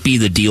me might be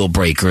the deal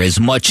breaker, as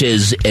much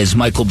as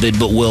Michael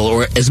Bidwell will,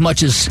 or as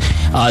much as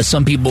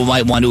some people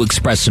might want to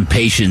express some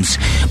patience.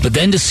 But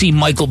then to see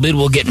Michael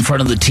Bidwell get in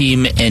front of the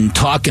team and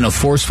talk in a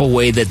forceful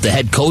way that the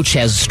head coach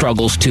has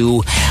struggles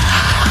to,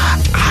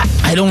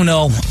 I don't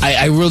know.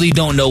 I really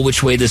don't know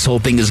which way this whole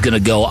thing is going to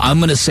go. I'm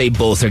going to say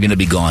both are going to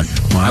be gone.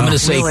 Wow. I'm going to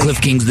say really?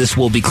 This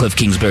will be Cliff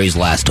Kingsbury's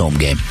last home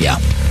game. Yeah.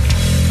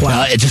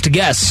 Wow. Just a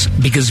guess,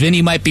 because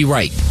Vinny might be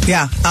right.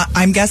 Yeah,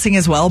 I'm guessing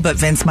as well, but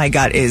Vince, my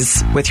gut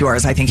is with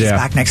yours. I think he's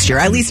back next year,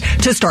 at least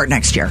to start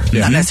next year,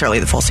 not necessarily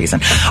the full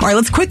season. All right,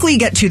 let's quickly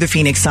get to the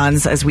Phoenix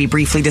Suns, as we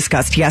briefly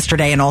discussed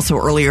yesterday and also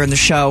earlier in the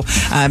show.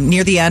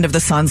 Near the end of the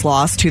Suns'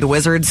 loss to the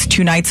Wizards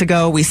 2 nights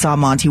ago, we saw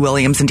Monty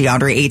Williams and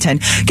DeAndre Ayton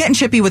getting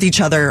chippy with each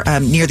other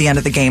near the end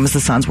of the game as the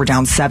Suns were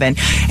down 7.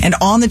 And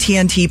on the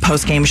TNT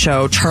postgame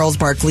show, Charles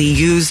Barkley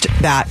used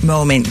that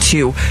moment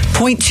to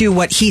point to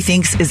what he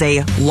thinks is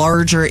a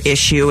larger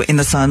issue in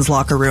the Suns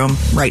locker room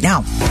right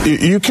now.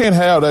 You can't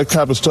have that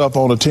type of stuff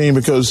on a team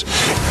because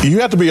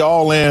you have to be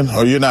all in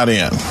or you're not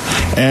in.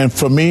 And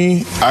for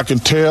me, I can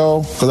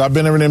tell, because I've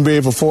been in the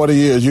NBA for 40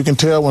 years, you can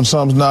tell when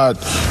something's not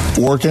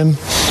working,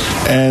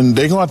 and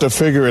they're going to have to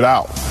figure it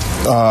out.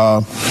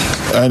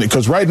 And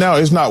because right now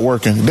it's not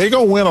working. They're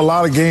going to win a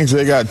lot of games.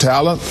 They got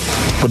talent,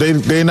 but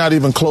they're not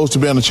even close to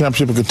being a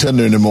championship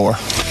contender anymore.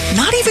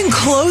 Not even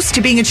close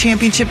to being a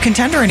championship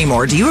contender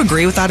anymore. Do you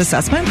agree with that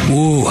assessment?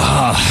 Ooh,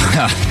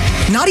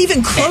 not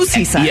even close,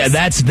 he says. Yeah,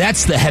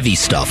 that's the heavy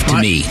stuff to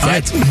me.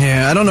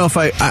 I don't know if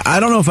I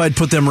don't know if I'd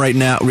put them right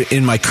now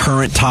in my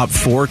current top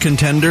 4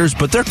 contenders,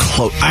 but they're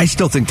close. I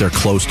still think they're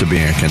close to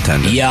being a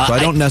contender. Yeah, so I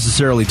don't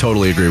necessarily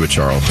totally agree with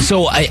Charles.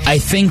 So I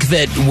think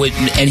that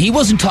and he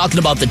wasn't talking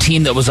about the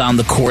team that was on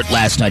the court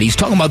last night. He's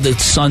talking about the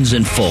Suns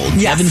in full.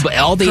 Yes,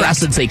 all the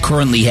assets they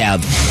currently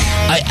have.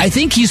 I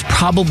think he's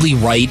probably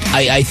right.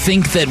 I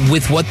think that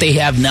with what they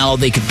have now,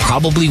 they could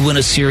probably win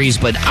a series,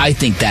 but I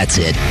think that's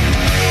it.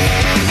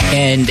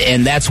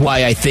 And that's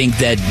why I think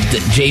that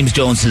James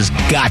Jones has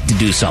got to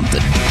do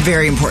something.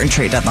 Very important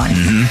trade deadline.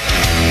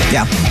 Mm-hmm.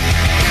 Yeah.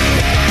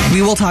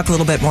 We will talk a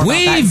little bit more about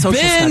that in social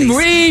studies.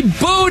 We've been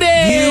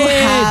rebooted! You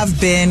have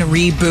been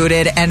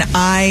rebooted, and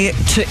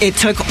it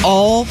took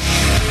all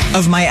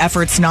of my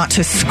efforts not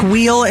to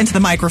squeal into the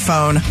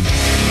microphone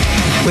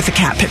with the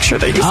cat picture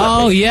that you sent me.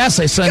 Oh, yes.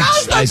 I sent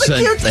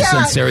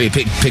Sarah a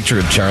picture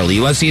of Charlie.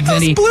 You want to see it,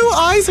 Vinny? Those blue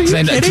eyes, are you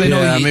kidding?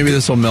 Yeah, maybe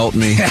this will melt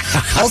me.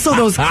 Also,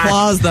 those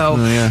claws, though.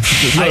 Oh, yeah.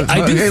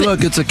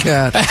 Look, it's a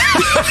cat.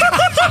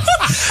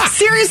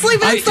 Seriously,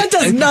 Vince, that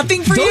does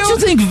nothing for you?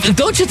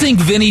 Don't you think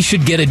Vinny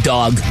should get a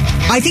dog?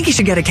 I think he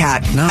should get a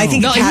cat. No. I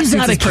think a cat he's suits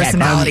not his a cat.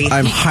 personality.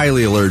 I'm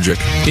highly allergic.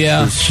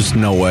 Yeah. There's just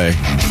no way.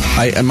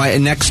 My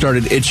neck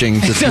started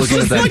itching just looking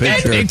at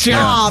that picture.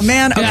 Oh,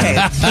 man. Okay.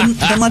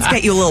 Then let's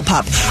get you a little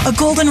pup. A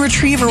golden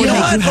retriever would make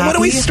you happy. Why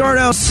don't we start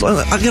out?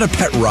 I'll get a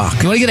pet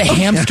rock. You want to get a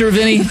hamster,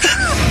 Vinny?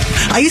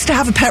 I used to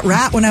have a pet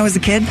rat when I was a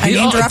kid. I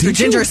named her after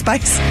Ginger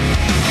Spice.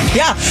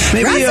 Yeah.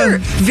 Rats are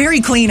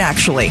very clean,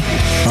 actually.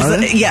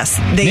 Yes.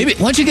 Maybe,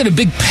 why don't you get a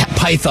big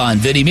python,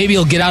 Vinny? Maybe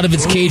he'll get out of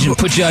its cage and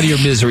put you out of your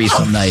misery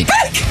some night.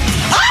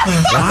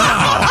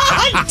 Wow.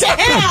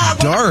 Damn.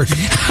 Dark.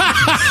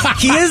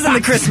 He is in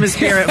the Christmas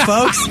spirit,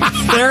 folks.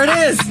 There it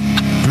is.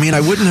 I mean,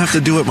 I wouldn't have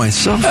to do it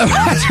myself.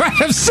 That's right,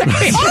 I'm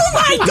saying. Oh,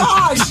 my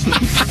gosh.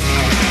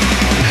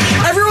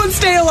 Everyone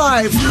stay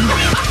alive.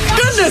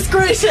 Goodness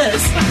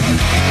gracious.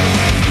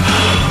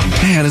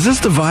 Man, is this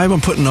the vibe I'm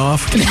putting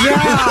off?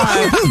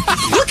 Yeah.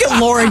 Look at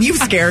Lauren. You've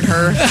scared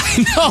her.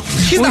 No,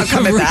 she's not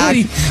coming back.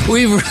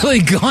 We've really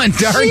gone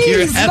dark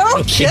here.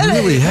 No kidding. We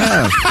really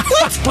have.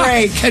 Let's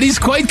break. And he's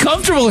quite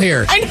comfortable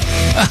here.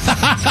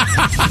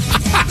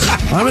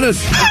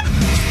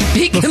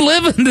 He can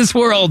live in this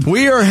world.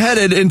 We are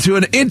headed into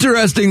an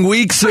interesting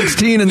Week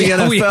 16 in the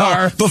NFL. We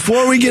are.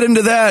 Before we get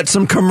into that,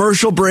 some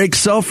commercial break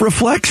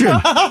self-reflection.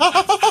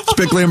 It's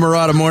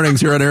Bickley&Marotta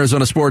Mornings here on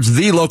Arizona Sports,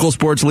 the local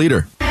sports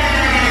leader.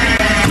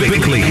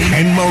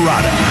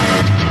 Bickley&Marotta.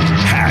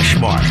 Hash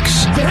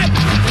marks.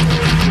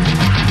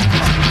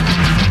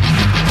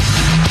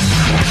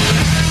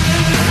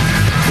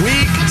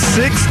 Week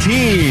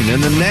 16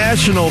 in the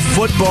National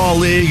Football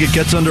League. It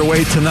gets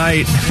underway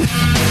tonight.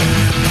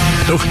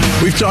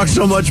 We've talked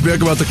so much,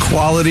 Vic, about the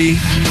quality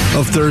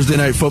of Thursday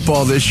Night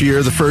Football this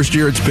year. The first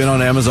year it's been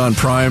on Amazon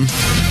Prime.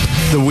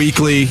 The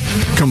weekly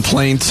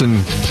complaints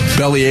and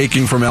belly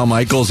aching from Al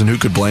Michaels, and who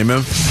could blame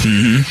him?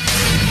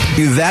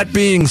 Mm-hmm. That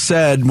being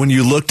said, when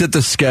you looked at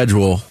the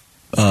schedule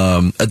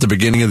at the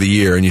beginning of the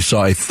year and you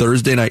saw a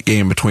Thursday night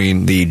game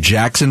between the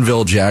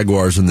Jacksonville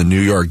Jaguars and the New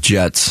York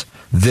Jets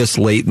this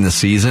late in the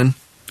season,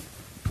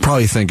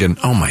 probably thinking,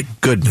 oh my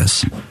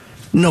goodness,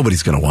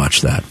 nobody's going to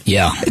watch that.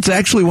 Yeah. It's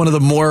actually one of the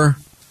more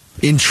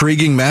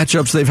intriguing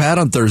matchups they've had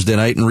on Thursday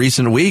night in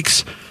recent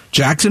weeks.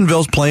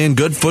 Jacksonville's playing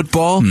good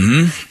football.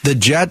 Mm-hmm. The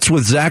Jets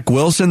with Zach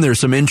Wilson, there's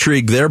some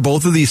intrigue there.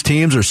 Both of these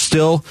teams are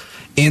still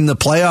in the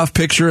playoff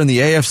picture in the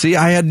AFC.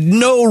 I had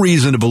no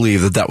reason to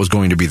believe that was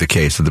going to be the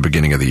case at the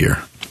beginning of the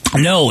year.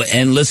 No,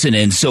 and listen,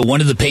 and so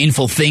one of the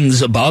painful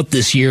things about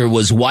this year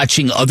was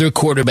watching other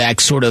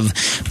quarterbacks sort of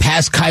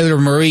pass Kyler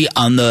Murray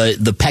on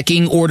the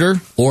pecking order,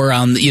 or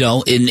on,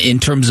 in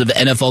terms of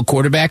NFL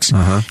quarterbacks.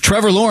 Uh-huh.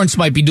 Trevor Lawrence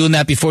might be doing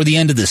that before the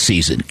end of this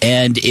season.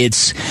 And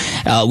it's,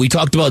 we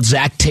talked about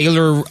Zach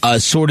Taylor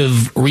sort of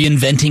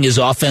reinventing his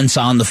offense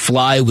on the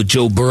fly with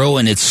Joe Burrow,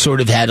 and it's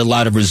sort of had a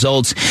lot of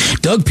results.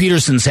 Doug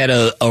Peterson's had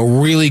a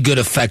really good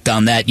effect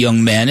on that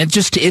young man.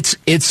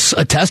 It's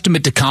a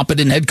testament to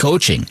competent head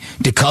coaching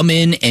to come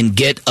in and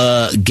get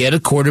a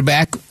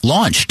quarterback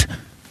launched,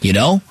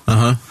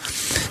 Uh-huh.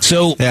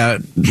 So yeah,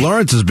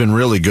 Lawrence has been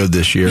really good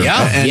this year.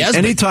 Yeah, and he has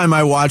anytime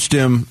I watched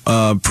him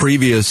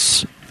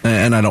previous,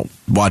 and I don't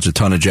watch a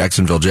ton of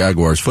Jacksonville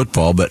Jaguars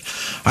football, but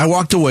I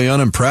walked away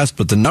unimpressed.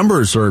 But the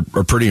numbers are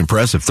pretty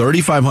impressive: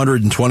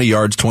 3,520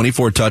 yards,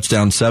 24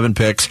 touchdowns, 7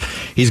 picks.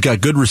 He's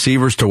got good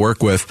receivers to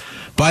work with.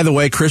 By the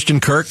way, Christian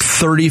Kirk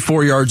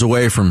 34 yards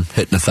away from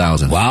hitting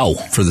 1,000. Wow,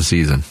 for the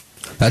season.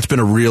 That's been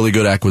a really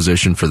good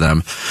acquisition for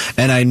them.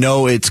 And I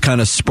know it's kind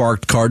of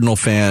sparked Cardinal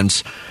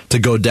fans to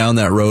go down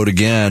that road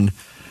again.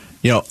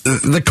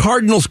 The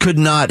Cardinals could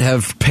not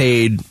have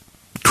paid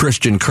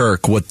Christian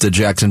Kirk what the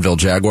Jacksonville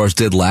Jaguars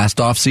did last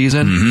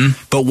offseason.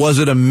 Mm-hmm. But was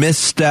it a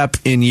misstep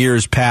in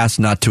years past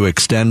not to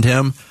extend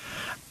him?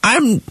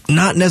 I'm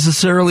not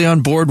necessarily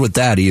on board with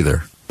that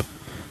either.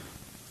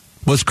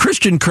 Was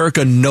Christian Kirk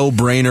a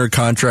no-brainer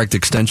contract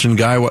extension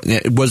guy?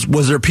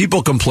 Was there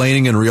people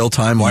complaining in real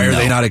time? Why are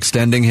they not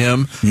extending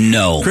him?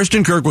 No.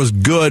 Christian Kirk was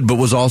good, but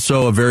was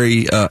also a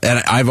very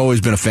and I've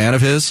always been a fan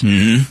of his.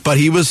 Mm-hmm. But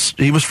he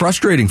was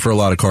frustrating for a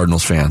lot of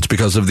Cardinals fans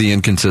because of the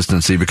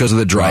inconsistency, because of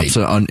the drops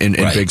in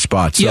big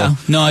spots. So yeah,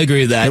 no, I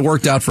agree with that. It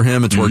worked out for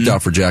him. It's worked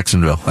out for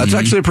Jacksonville. That's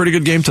actually a pretty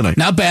good game tonight.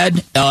 Not bad.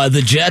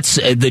 The Jets.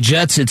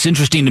 It's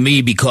interesting to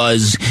me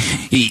because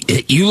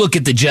you look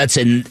at the Jets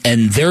and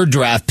their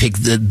draft pick,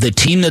 the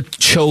team that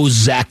chose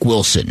Zach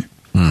Wilson,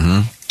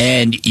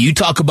 and you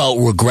talk about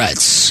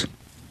regrets.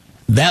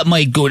 That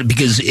might go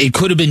because it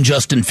could have been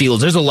Justin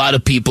Fields. There's a lot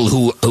of people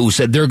who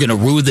said they're going to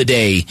rue the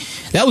day.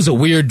 That was a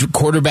weird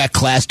quarterback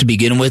class to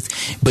begin with,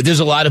 but there's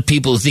a lot of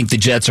people who think the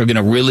Jets are going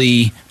to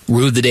really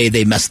rue the day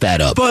they messed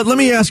that up. But let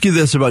me ask you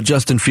this about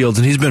Justin Fields,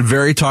 and he's been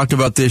very talked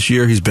about this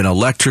year. He's been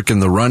electric in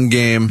the run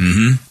game.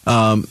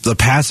 Mm-hmm. The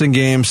passing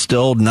game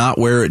still not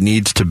where it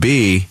needs to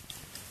be.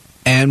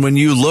 And when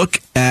you look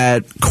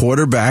at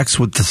quarterbacks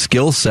with the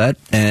skill set,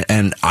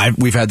 and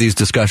we've had these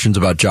discussions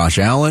about Josh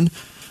Allen,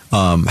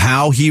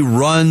 how he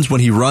runs when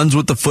he runs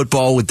with the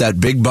football with that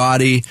big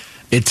body,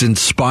 it's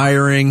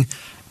inspiring.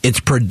 It's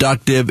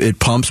productive. It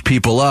pumps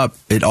people up.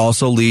 It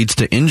also leads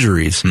to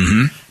injuries.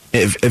 Mm-hmm.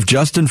 If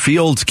Justin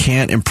Fields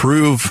can't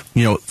improve,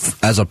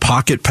 as a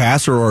pocket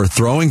passer or a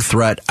throwing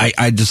threat,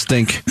 I just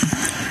think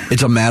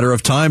it's a matter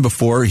of time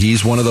before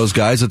he's one of those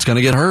guys that's going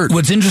to get hurt.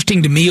 What's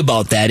interesting to me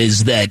about that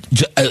is that,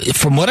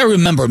 from what I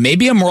remember,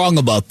 maybe I'm wrong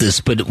about this,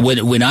 but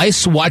when I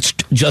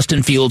watched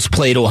Justin Fields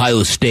play at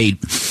Ohio State,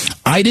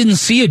 I didn't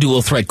see a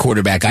dual threat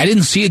quarterback. I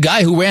didn't see a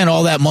guy who ran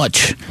all that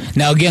much.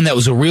 Now, again, that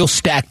was a real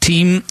stacked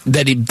team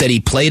that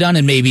he played on,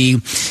 and maybe,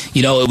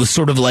 it was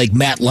sort of like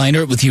Matt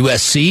Leinart with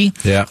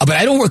USC. Yeah. But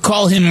I don't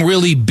recall him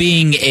really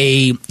being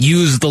a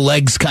use the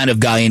legs kind of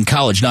guy in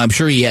college. Now, I'm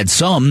sure he had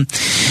some.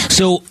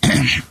 So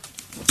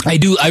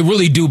I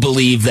really do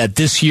believe that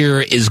this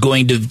year is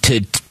going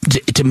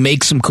to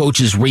make some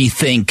coaches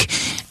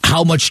rethink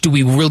how much do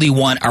we really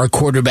want our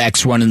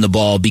quarterbacks running the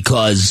ball,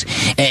 because,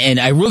 and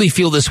I really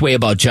feel this way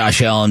about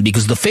Josh Allen,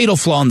 because the fatal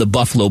flaw in the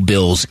Buffalo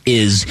Bills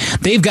is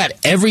they've got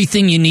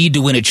everything you need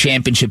to win a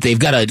championship. They've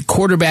got a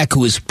quarterback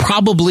who is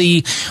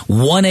probably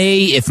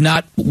 1A, if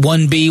not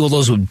 1B. Well,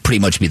 those would pretty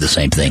much be the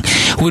same thing.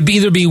 Would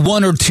either be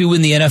 1 or 2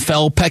 in the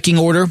NFL pecking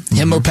order,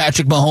 him or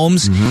Patrick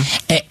Mahomes.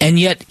 Mm-hmm. And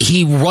yet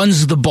he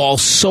runs the ball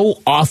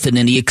so often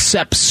and he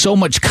accepts so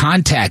much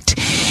contact.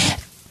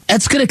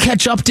 That's going to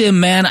catch up to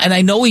him, man. And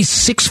I know he's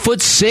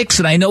 6'6",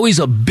 and I know he's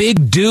a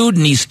big dude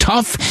and he's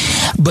tough,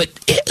 but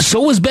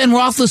so was Ben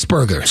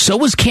Roethlisberger. So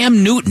was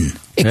Cam Newton.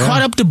 It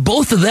caught up to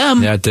both of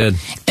them. Yeah, it did.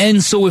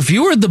 And so if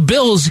you were the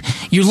Bills,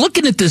 you're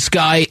looking at this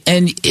guy,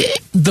 and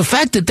the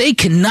fact that they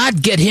cannot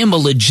get him a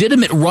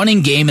legitimate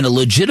running game and a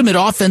legitimate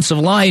offensive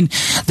line,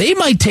 they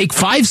might take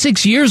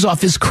 5-6 years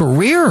off his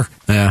career.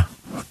 Yeah.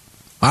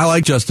 I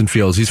like Justin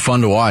Fields. He's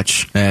fun to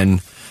watch, and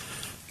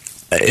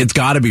it's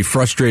got to be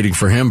frustrating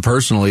for him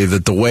personally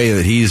that the way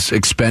that he's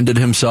expended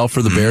himself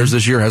for the Bears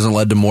this year hasn't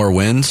led to more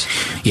wins.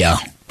 Yeah.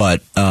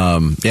 But,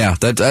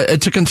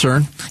 it's a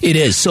concern. It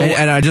is. So,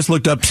 and I just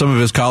looked up some of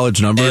his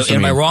college numbers.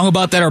 Am I wrong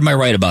about that, or am I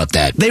right about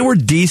that? They were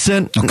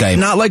decent. Okay.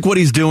 Not like what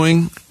he's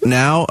doing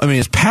now. I mean,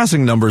 his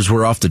passing numbers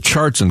were off the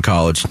charts in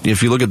college.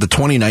 If you look at the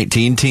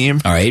 2019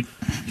 team. All right.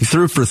 He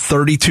threw for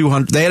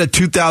 3,200. They had a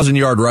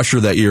 2,000-yard rusher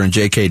that year in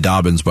J.K.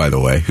 Dobbins, by the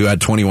way, who had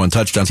 21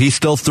 touchdowns. He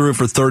still threw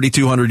for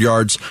 3,200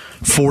 yards,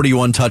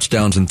 41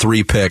 touchdowns, and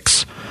 3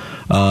 picks.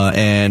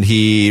 And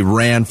he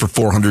ran for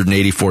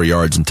 484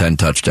 yards and 10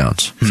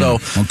 touchdowns. So,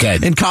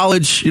 in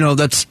college,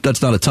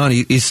 that's not a ton.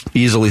 He's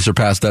easily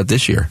surpassed that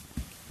this year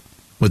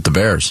with the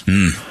Bears.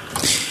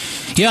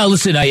 Yeah,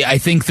 listen, I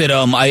think that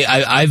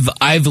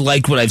I've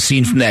liked what I've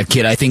seen from that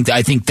kid. I think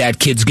that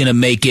kid's going to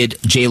make it.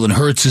 Jalen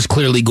Hurts is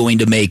clearly going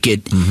to make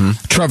it. Mm-hmm.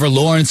 Trevor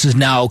Lawrence is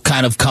now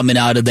kind of coming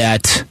out of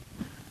that.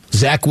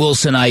 Zach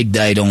Wilson, I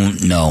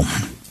don't know.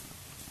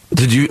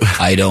 Did you?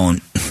 I don't.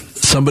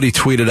 Somebody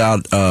tweeted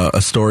out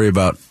a story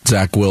about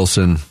Zach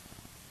Wilson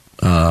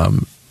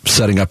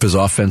setting up his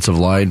offensive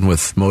line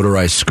with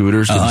motorized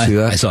scooters. Did you see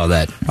that? I saw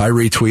that. I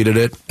retweeted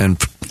it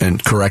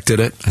and corrected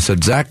it. I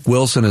said, Zach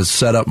Wilson has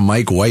set up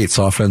Mike White's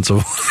offensive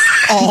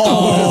line.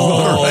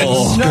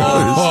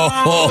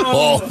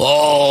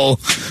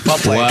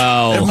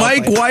 Wow. If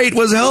Mike White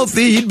was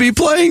healthy, he'd be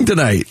playing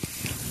tonight.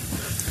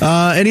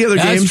 Any other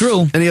games?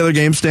 True. Any other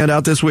games stand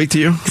out this week to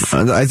you?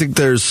 I think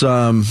there's...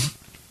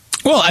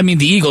 Well, I mean,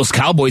 the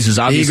Eagles-Cowboys is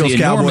obviously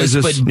enormous,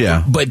 but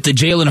the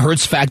Jalen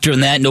Hurts factor in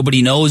that,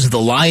 nobody knows. The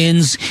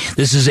Lions,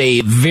 this is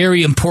a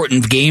very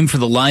important game for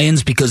the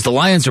Lions because the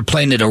Lions are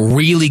playing at a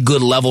really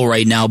good level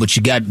right now, but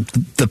you got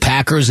the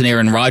Packers and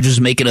Aaron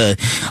Rodgers making a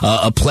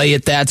play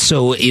at that.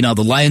 So, the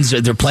Lions,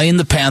 they're playing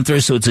the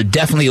Panthers, so it's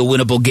definitely a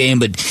winnable game.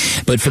 But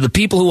for the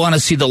people who want to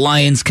see the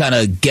Lions kind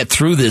of get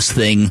through this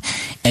thing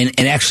and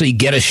actually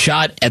get a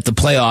shot at the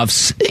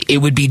playoffs, it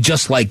would be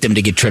just like them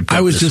to get tripped up.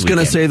 I was just going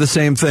to say the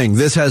same thing.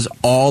 This has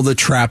all the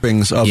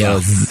trappings of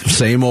a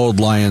same old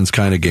Lions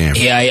kind of game.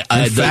 Yeah,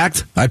 in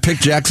fact, I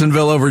picked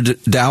Jacksonville over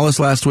Dallas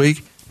last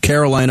week,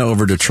 Carolina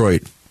over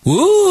Detroit.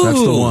 Ooh,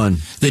 that's the one.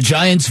 The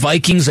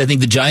Giants-Vikings, I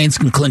think the Giants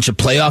can clinch a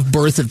playoff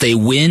berth if they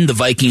win. The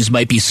Vikings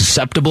might be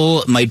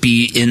susceptible, might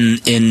be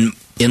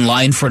in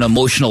line for an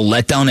emotional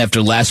letdown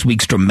after last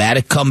week's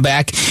dramatic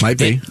comeback. Might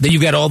be. Then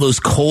you've got all those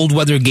cold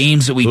weather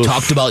games that we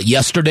talked about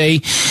yesterday.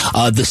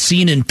 The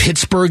scene in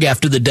Pittsburgh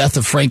after the death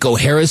of Franco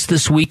Harris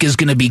this week is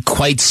going to be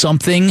quite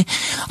something.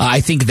 I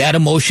think that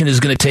emotion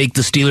is going to take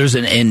the Steelers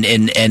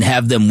and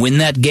have them win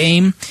that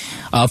game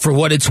for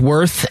what it's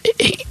worth.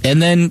 And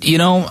then,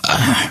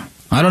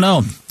 I don't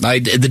know.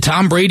 The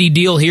Tom Brady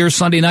deal here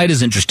Sunday night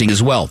is interesting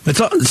as well.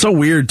 It's so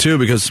weird, too,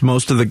 because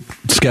most of the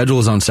schedule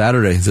is on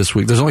Saturday this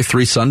week. There's only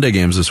 3 Sunday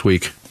games this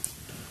week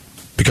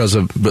because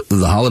of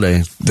the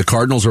holiday. The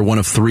Cardinals are one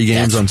of 3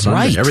 games on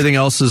Sunday. Right. Everything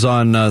else is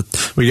on,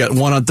 we got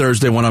one on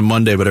Thursday, one on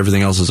Monday, but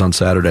everything else is on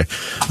Saturday.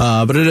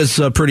 But it is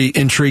a pretty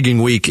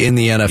intriguing week in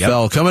the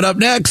NFL. Yep. Coming up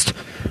next,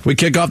 we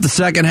kick off the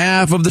second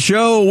half of the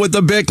show with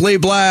the Bickley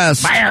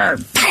Blast. Fire!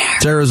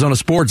 It's Arizona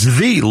Sports,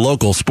 the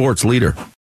local sports leader.